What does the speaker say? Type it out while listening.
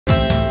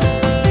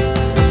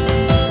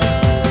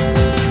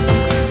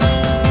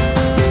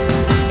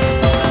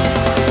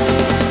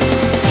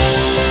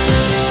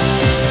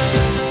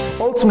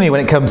ultimately,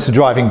 when it comes to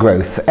driving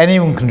growth,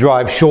 anyone can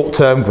drive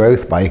short-term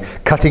growth by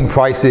cutting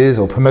prices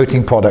or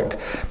promoting product.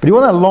 But if you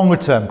want that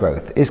longer-term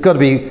growth, it's got to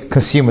be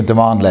consumer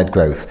demand-led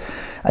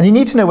growth. And you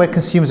need to know where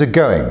consumers are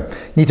going.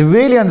 You need to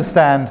really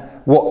understand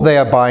what they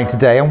are buying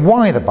today and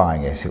why they're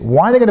buying it.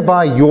 Why they're going to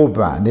buy your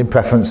brand in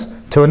preference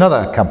to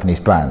another company's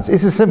brands.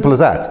 It's as simple as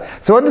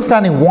that. So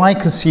understanding why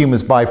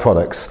consumers buy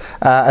products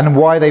and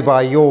why they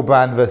buy your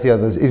brand versus the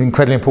others is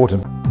incredibly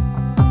important.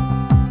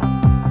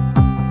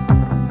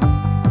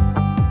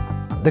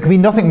 There can be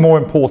nothing more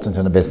important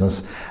in a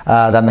business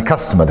than the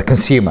customer, the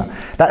consumer.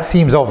 That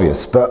seems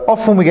obvious, but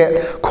often we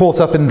get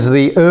caught up into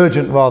the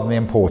urgent rather than the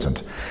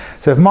important.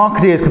 So if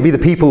marketeers can be the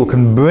people who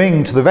can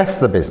bring to the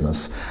rest of the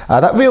business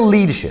that real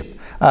leadership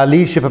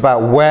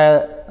about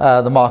where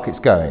the market's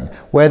going,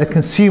 where the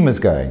consumer's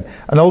going,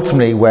 and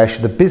ultimately where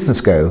should the business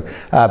go,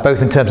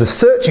 both in terms of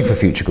searching for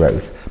future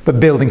growth, but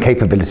building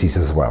capabilities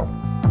as well.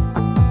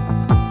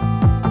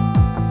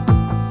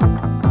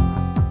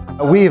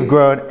 We have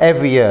grown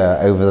every year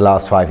over the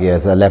last 5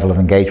 years a level of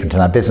engagement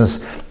in our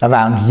business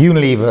around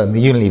Unilever and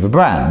the Unilever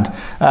brand,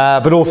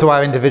 but also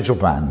our individual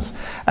brands.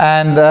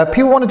 And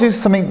people want to do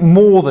something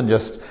more than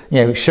just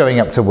showing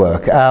up to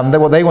work.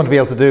 What they want to be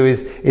able to do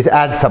is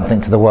add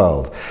something to the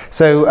world.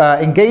 So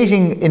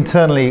engaging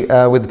internally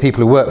with the people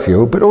who work for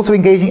you, but also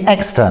engaging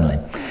externally.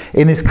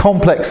 In this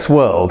complex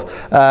world,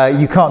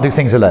 you can't do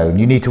things alone.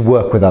 You need to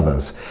work with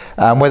others,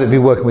 whether it be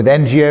working with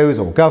NGOs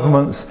or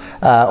governments,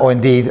 or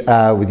indeed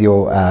with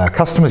your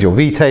customers, your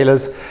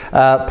retailers.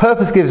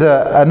 Purpose gives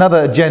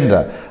another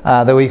agenda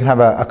that we can have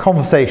a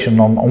conversation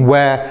on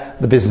where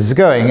the business is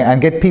going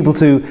and get people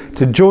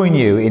to join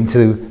you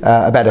into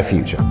a better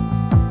future.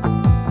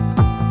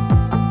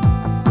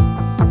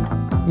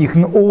 You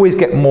can always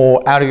get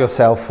more out of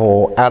yourself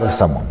or out of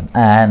someone,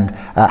 and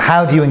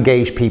how do you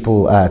engage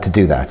people to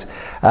do that?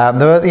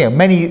 There are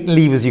many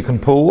levers you can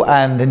pull,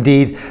 and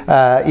indeed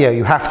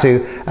you have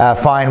to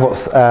find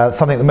what's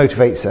something that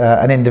motivates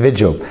an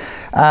individual.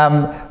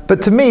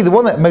 But to me, the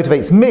one that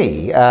motivates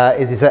me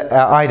is this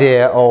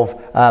idea of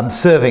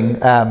serving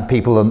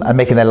people and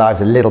making their lives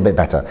a little bit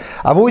better.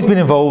 I've always been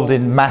involved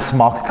in mass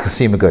market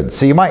consumer goods.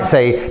 So you might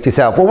say to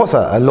yourself, well, what's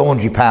a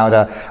laundry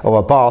powder or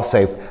a bar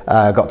soap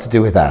got to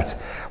do with that?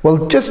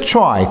 Well, just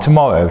try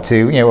tomorrow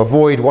to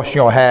avoid washing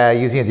your hair,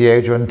 using a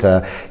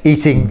deodorant,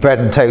 eating bread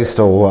and toast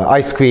or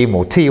ice cream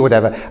or tea or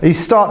whatever. And you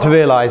start to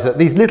realize that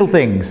these little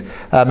things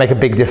make a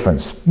big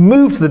difference.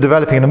 Move to the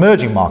developing and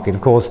emerging market,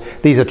 of course,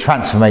 these are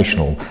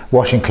transformational.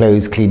 Washing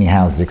clothes, cleaning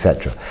houses,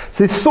 etc.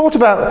 So this thought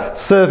about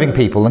serving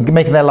people and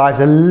making their lives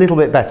a little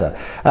bit better,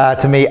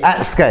 to me,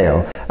 at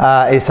scale,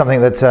 is something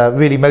that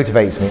really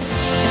motivates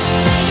me.